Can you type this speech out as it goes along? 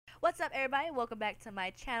What's up, everybody? Welcome back to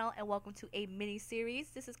my channel and welcome to a mini series.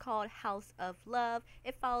 This is called House of Love.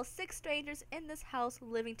 It follows 6 strangers in this house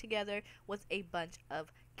living together with a bunch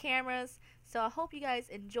of cameras. So I hope you guys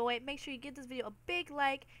enjoy it. Make sure you give this video a big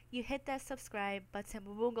like, you hit that subscribe button.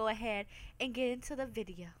 We'll go ahead and get into the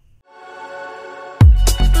video.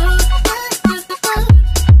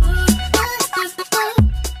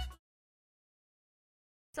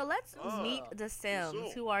 So let's meet the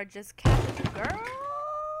Sims who are just captured. Girl,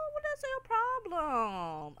 what is your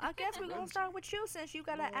problem? I guess we're gonna start with you since you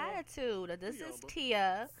got an attitude. This is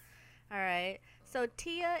Tia. Alright. So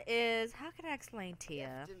Tia is, how can I explain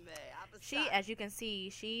Tia? She, as you can see,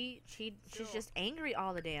 she's just angry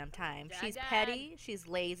all the damn time. She's petty, she's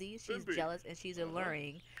lazy, she's jealous, and she's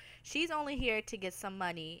alluring. She's only here to get some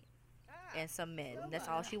money and some men. That's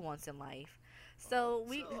all she wants in life. So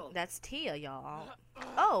that's Tia, y'all.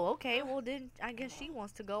 Oh, okay. Well, then I guess she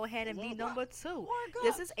wants to go ahead and be number 2.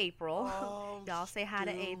 This is April. Y'all say hi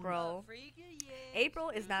to April. April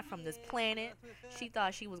is not from this planet. She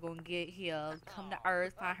thought she was going to get here, come to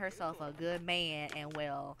Earth, find herself a good man, and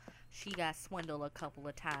well, she got swindled a couple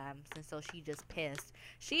of times, and so she just pissed.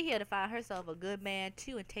 She here to find herself a good man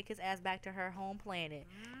too and take his ass back to her home planet.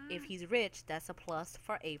 If he's rich, that's a plus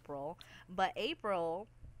for April. But April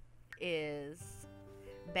is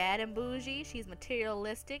bad and bougie. She's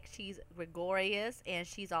materialistic, she's rigorous, and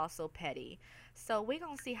she's also petty. So we're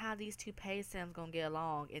gonna see how these two petty Sims gonna get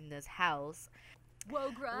along in this house.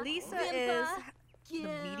 Lisa is the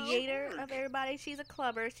mediator of everybody. She's a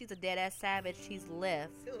clubber, she's a dead-ass savage, she's lit,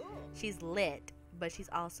 but she's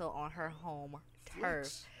also on her home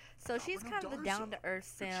turf. So she's kind of the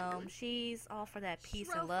down-to-earth Sim. She's all for that peace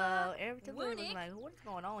and love. Everything looks like, what's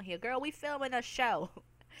going on here? Girl, we filming a show.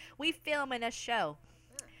 We filming a show.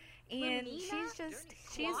 And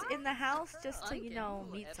she's in the house just to, you know,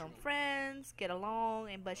 meet some friends, get along,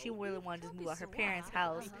 but she really wanted to just move out her parents'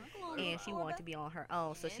 house, and she wanted to be on her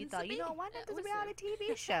own. So she thought, you know, why not this reality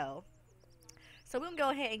TV show? So we're going to go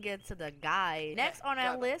ahead and get to the guide. Next on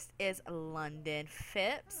our list is London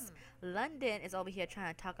Phipps. London is over here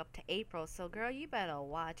trying to talk up to April, so girl, you better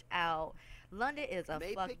watch out. London is a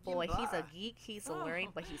fuck boy. He's a geek, he's alluring,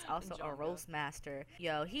 but he's also a roast master.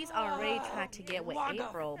 Yo, he's already trying to get with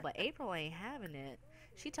April, but April ain't having it.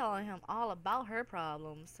 She telling him all about her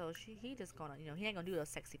problems, so he just gonna, you know, he ain't gonna do those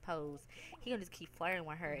sexy pose. He gonna just keep flirting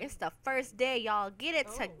with her. It's the first day, y'all. Get it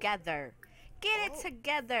together. Get it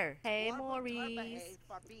together. Hey, Maurice.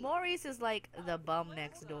 Maurice is like the bum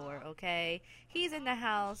next door, okay? He's in the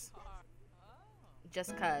house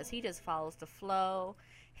just cause. He just follows the flow.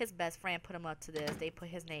 His best friend put him up to this. They put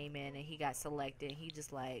his name in and he got selected. He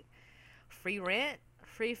just like, free rent,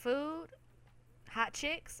 free food, hot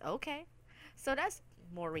chicks, okay. So that's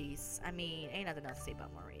Maurice. I mean, ain't nothing else to say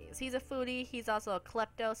about Maurice. He's a foodie. He's also a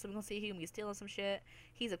klepto, so we're gonna see he gonna be stealing some shit.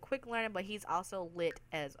 He's a quick learner, but he's also lit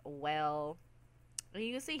as well. And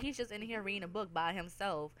you can see he's just in here reading a book by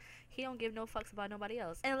himself. He don't give no fucks about nobody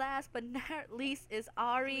else. And last but not least is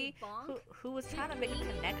Ari, who was trying to make a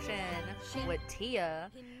connection with Tia.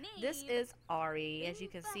 This is Ari. As you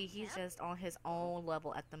can see, he's just on his own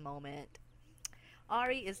level at the moment.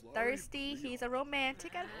 Ari is thirsty. He's a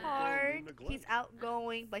romantic at heart. He's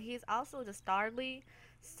outgoing, but he's also just starly.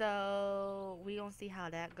 So we gonna see how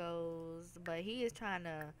that goes. But he is trying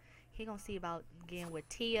to, he gonna see about getting with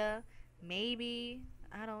Tia. Maybe,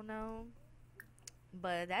 I don't know.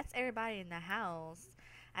 But that's everybody in the house.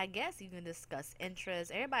 I guess you can discuss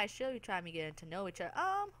interests. Everybody should be trying to get to know each other.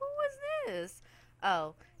 Who is this?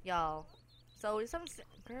 Oh, y'all. So some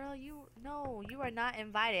girl, you are not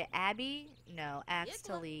invited. Abby, no, asked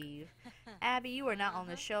to leave. Abby, you are not on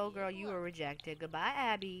the show, girl. You were rejected. Goodbye,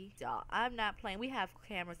 Abby. Y'all, I'm not playing. We have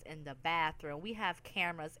cameras in the bathroom. We have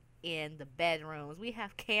cameras in the bedrooms. We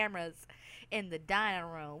have cameras in the dining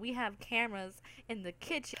room. We have cameras in the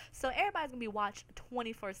kitchen. So everybody's gonna be watched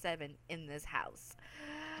 24/7 in this house.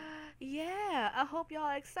 Yeah, I hope y'all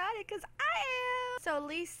are excited because I am. So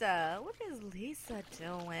Lisa, what is Lisa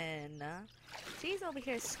doing? She's over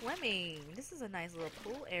here swimming. This is a nice little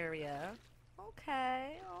pool area.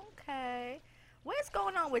 Okay. What's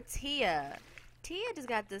going on with Tia? Tia just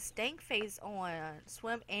got this stank face on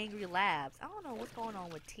Swim Angry Labs. I don't know what's going on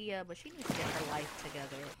with Tia, but she needs to get her life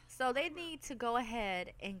together. So they need to go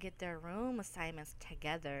ahead and get their room assignments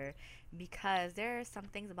together because there are some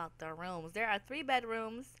things about the rooms. There are 3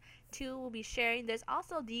 bedrooms. 2 will be sharing. There's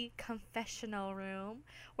also the confessional room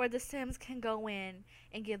where the Sims can go in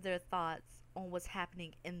and give their thoughts on what's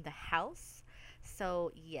happening in the house.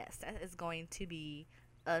 So yes, that is going to be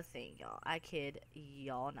a thing, y'all. I kid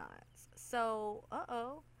y'all not. So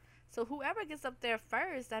So whoever gets up there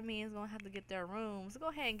first, I mean, is gonna have to get their room. So go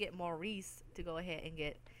ahead and get Maurice to go ahead and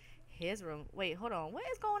get his room. Wait, hold on. What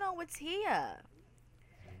is going on with Tia?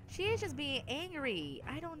 She is just being angry.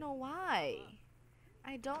 I don't know why.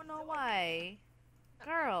 I don't know why.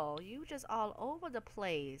 Girl, you just all over the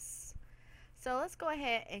place. So let's go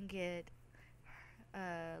ahead and get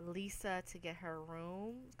Lisa to get her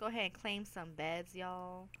room. Go ahead and claim some beds,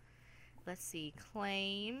 y'all. Let's see.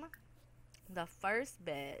 Claim. The first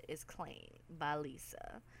bed is claimed by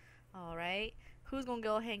Lisa. Alright. Who's gonna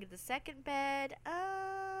go ahead and get the second bed?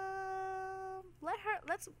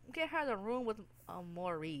 Let's get her the room with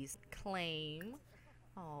Maurice. Claim.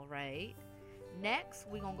 Alright. Next,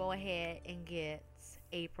 we're gonna go ahead and get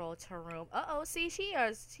April to room. See, she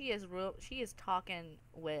is talking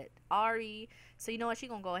with Ari. So you know what? She's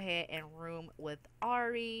gonna go ahead and room with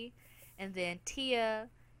Ari. And then Tia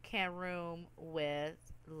can room with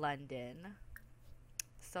London.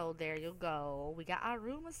 So there you go. We got our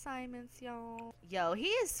room assignments, y'all. Yo, he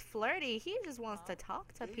is flirty. He just wants to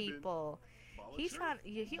talk to people. He's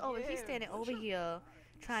standing over here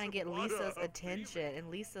trying to get Lisa's attention, and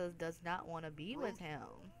Lisa does not want to be with him.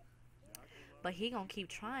 But he gonna keep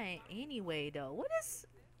trying anyway, though. What is?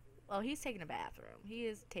 Oh, he's taking a bathroom. He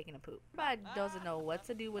is taking a poop. Everybody doesn't know what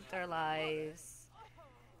to do with their lives.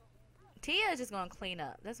 Tia is just gonna clean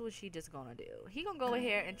up. That's what she just gonna do. He gonna go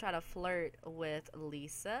ahead and try to flirt with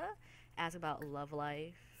Lisa, ask about love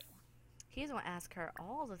life. He's gonna ask her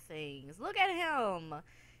all the things. Look at him.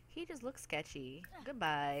 He just looks sketchy.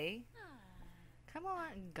 Goodbye. Come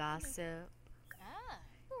on, gossip.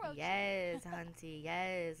 Yes, hunty.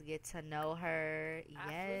 Yes, get to know her.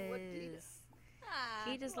 Yes.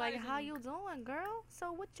 He just like, how you doing, girl?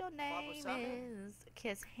 So what your name is?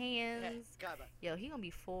 Kiss hands. Yo, he gonna be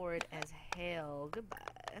forward as hell. Goodbye.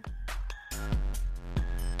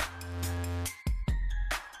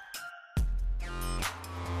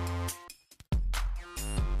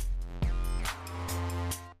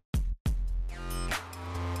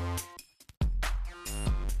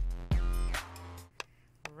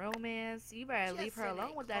 Romance. You better leave her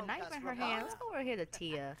alone with that knife in her hand. Let's go over here to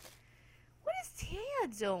Tia. What is Tia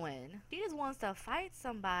doing? She just wants to fight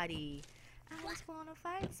somebody. I just want to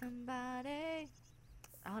fight somebody.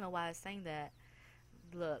 I don't know why I sang that.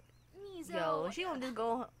 Look. Yo, she gonna just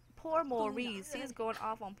go. Poor Maurice. She's going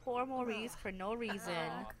off on poor Maurice for no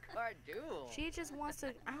reason. She just wants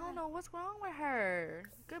to. I don't know what's wrong with her.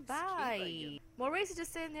 Goodbye. Maurice is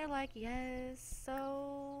just sitting there like, yes.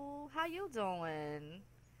 So, how you doing?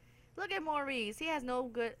 Look at Maurice. He has no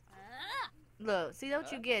good. Look, see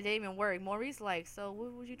what you get. They even worry. Maurice like, so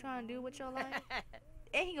what was you trying to do with your life?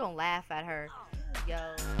 And he gonna laugh at her. Yo.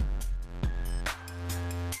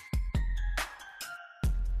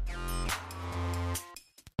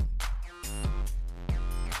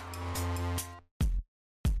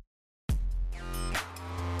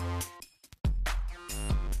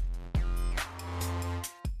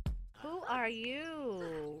 Who are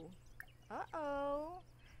you? Uh-oh.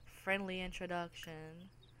 Friendly introduction.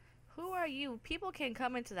 Who are you? People can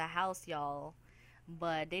come into the house, y'all,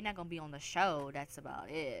 but they're not gonna be on the show. That's about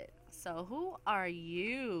it. So who are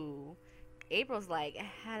you? April's like,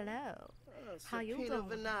 hello. How you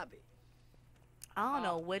doing? I don't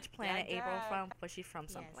know which planet April from, but she's from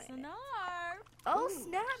some planet. Oh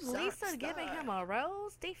snap! Lisa giving him a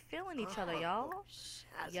rose. They feeling each other, y'all.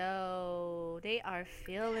 Yo, they are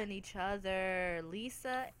feeling each other.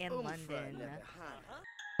 Lisa and London.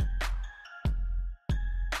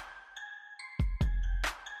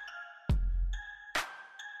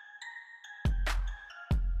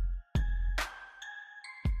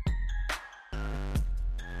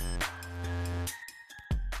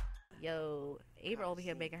 Yo, April over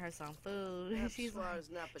here making her some food. she's on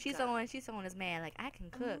this man like, I can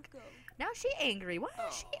cook. Now she angry. Why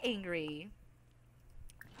is she angry?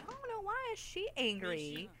 I don't know why is she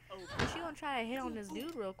angry. She gonna try to hit on this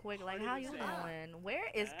dude real quick. Like, how you doing? Where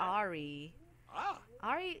is Ari?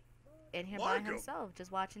 Ari in here by himself,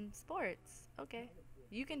 just watching sports. Okay,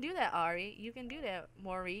 you can do that, Ari. You can do that,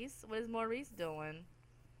 Maurice. What is Maurice doing?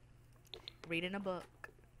 Reading a book.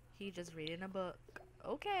 He just reading a book.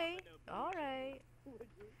 Okay, alright.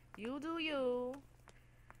 You do you.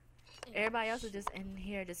 Everybody else is just in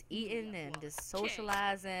here just eating and just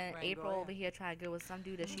socializing. April over here trying to get with some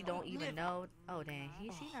dude that she don't even know. Oh, dang. She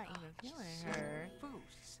not even feeling her.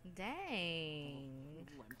 Dang.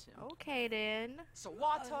 Okay, then.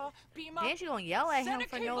 Then she gonna yell at him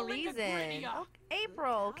for no reason. Okay,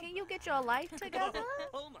 April, can you get your life together?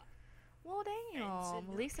 Well,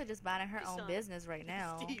 damn. Lisa just minding her own business right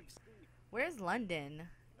now. Where's London?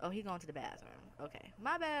 Oh, he going to the bathroom. Okay.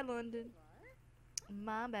 My bad, London.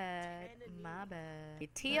 My bad. My bad.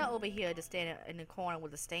 Tia over here just standing in the corner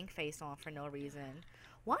with a stank face on for no reason.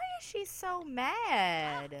 Why is she so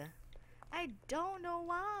mad? I don't know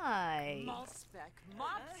why.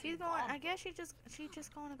 She's going. I guess she's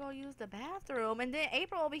just going to go use the bathroom, and then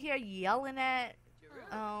April over here yelling at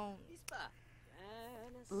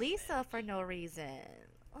Lisa for no reason.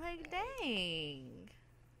 Like, dang.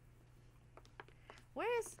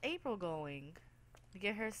 Where is April going? To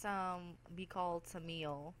get her be called to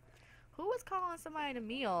meal. Who is calling somebody to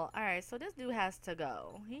meal? Alright, so this dude has to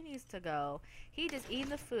go. He needs to go. He just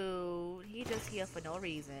eating the food. He just here for no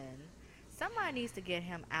reason. Somebody needs to get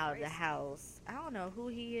him out of the house. I don't know who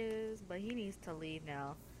he is, but he needs to leave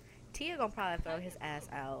now. Tia gonna probably throw his ass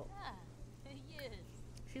out.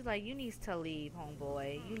 She's like, you needs to leave,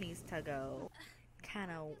 homeboy. You needs to go.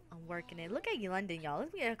 Kind of working it. Look at London, y'all.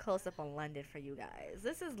 Let's get a close up on London for you guys.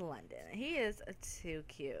 This is London. He is too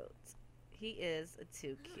cute. He is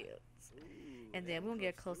too cute. And then we're gonna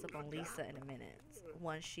get a close up on Lisa in a minute.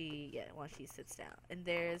 Once she sits down. And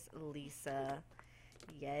there's Lisa.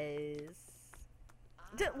 Yes.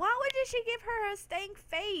 Why would she give her a stank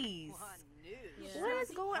face? What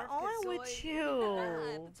is going on with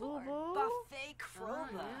you, boo boo?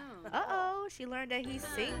 Uh-oh, she learned that he's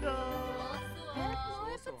single. Uh-oh,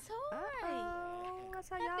 that's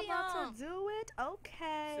how y'all about to do it?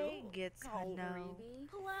 Okay, get to know.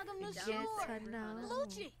 Get to know.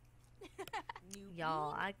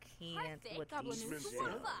 Y'all, I can't with these Sims.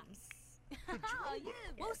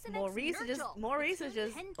 Maurice is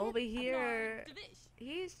just over here.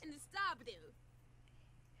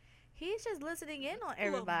 He's just listening in on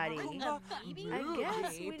everybody. I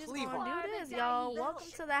guess we just gonna do this, y'all. Welcome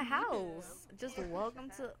to the house. Just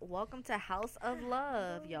welcome to House of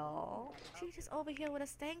Love, y'all. She's just over here with a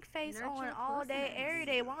stank face on all day, every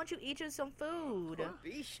day. Why don't you eat you some food?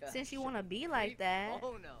 Since you wanna be like that.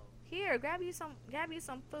 Here, grab you some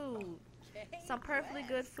food. Some perfectly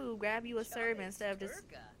good food. Grab you a serving instead of just.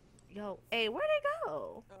 Yo, hey, where'd they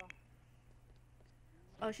go?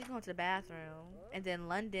 Oh, she's going to the bathroom. And then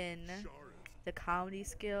London, the comedy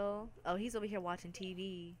skill. Oh, he's over here watching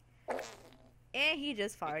TV. And he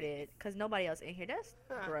just farted. Because nobody else in here. That's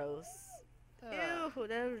gross. Ew,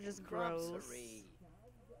 that was just gross.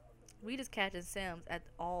 We just catching Sims at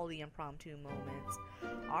all the impromptu moments.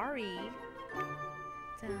 Ari.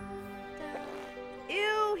 Dun, dun.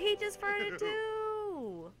 Ew, he just farted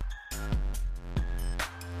too.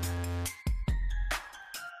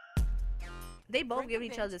 They both give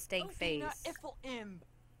each other a stank face.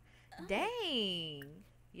 Dang.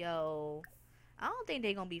 Yo. I don't think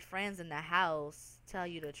they're gonna be friends in the house, tell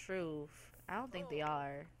you the truth. I don't think they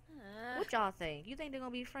are. What y'all think? You think they're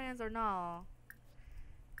gonna be friends or no?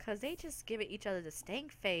 Cause they just give each other the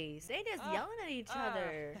stank face. They just yelling at each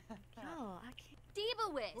other. Yo, I can't.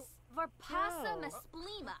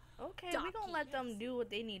 Okay, we gonna let them do what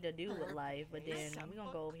they need to do with life, but then we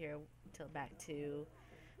gonna go over here to back to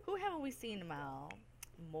who haven't we seen them out?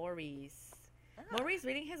 Maurice. Maurice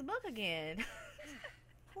reading his book again.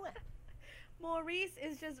 Maurice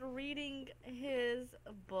is just reading his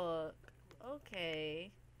book.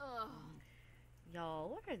 Okay. Y'all,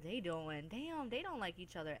 what are they doing? Damn, they don't like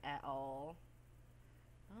each other at all.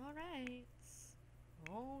 Alright.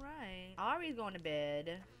 Alright. Ari's going to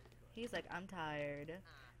bed. He's like, I'm tired.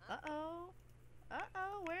 Uh-oh.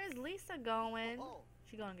 Uh-oh. Where is Lisa going?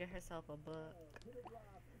 She gonna get herself a book.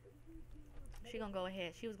 She gonna go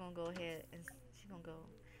ahead. She was gonna go ahead and she gonna go.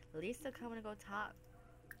 Lisa coming to go talk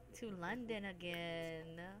to London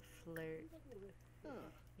again. Flirt.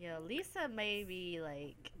 Yeah, Lisa may be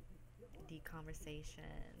like the conversation.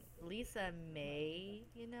 Lisa may,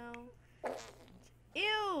 you know.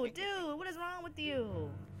 Ew, dude, what is wrong with you?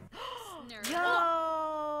 Yo!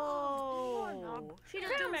 She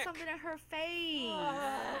just threw something in her face.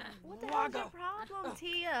 What the hell's your problem,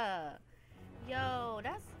 Tia? Yo,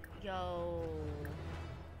 that's... Yo.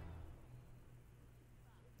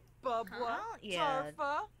 Yeah.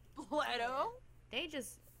 They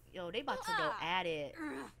just... Yo, they about to go at it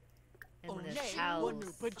in this house.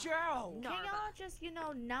 Can y'all just, you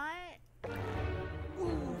know, not...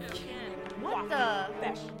 What the?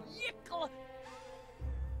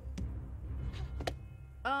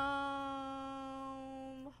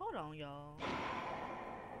 Hold on, y'all.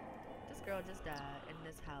 This girl just died in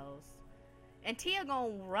this house. And Tia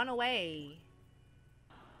gonna run away.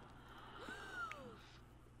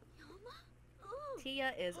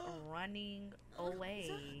 Tia is running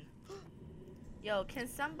away. Yo, can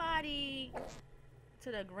somebody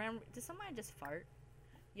to the did somebody just fart?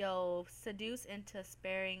 Yo, seduce into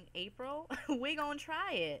sparing April? We gonna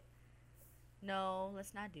try it. No,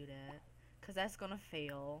 let's not do that. because that's gonna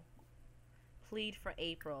fail. Plead for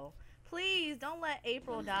April. Please don't let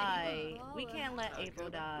April die. We can't let April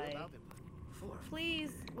die.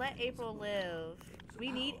 Please let April live.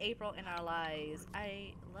 We need April in our lives.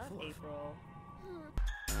 I love April.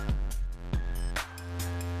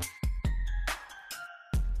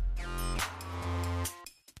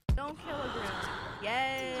 Don't kill a groom.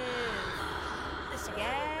 Yes.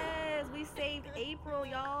 Yes. We saved April,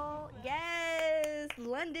 y'all. Yes.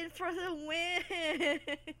 London for the win.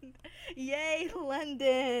 Yay,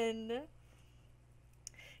 London.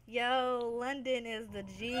 Yo, London is the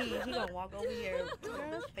G. He gonna walk over here. Girl,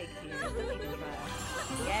 that's fake tears. Let me try.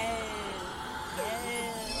 Yes.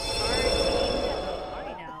 Yes.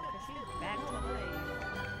 Party now, because she's back to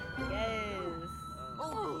life. Yes.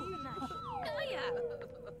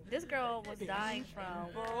 This girl was dying from,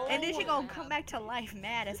 and then she gonna come back to life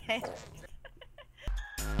mad as hell.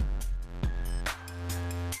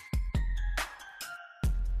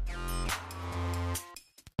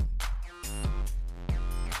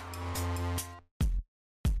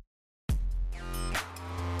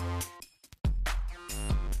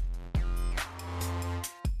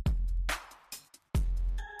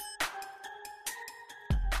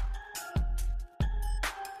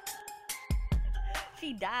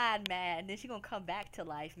 She died mad, and then she gonna come back to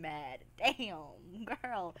life mad. Damn,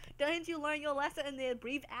 girl. Didn't you learn your lesson in the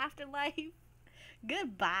brief afterlife?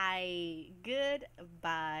 Goodbye.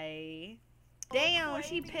 Goodbye. Damn,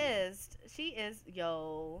 she pissed. She is,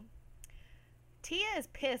 yo. Tia is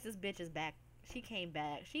pissed this bitch is back. She came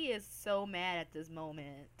back. She is so mad at this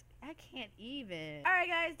moment. I can't even. Alright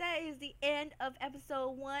guys, that is the end of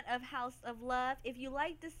episode 1 of House of Love. If you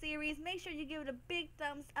like the series, make sure you give it a big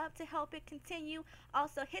thumbs up to help it continue.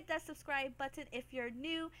 Also, hit that subscribe button if you're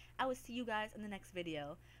new. I will see you guys in the next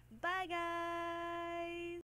video. Bye guys.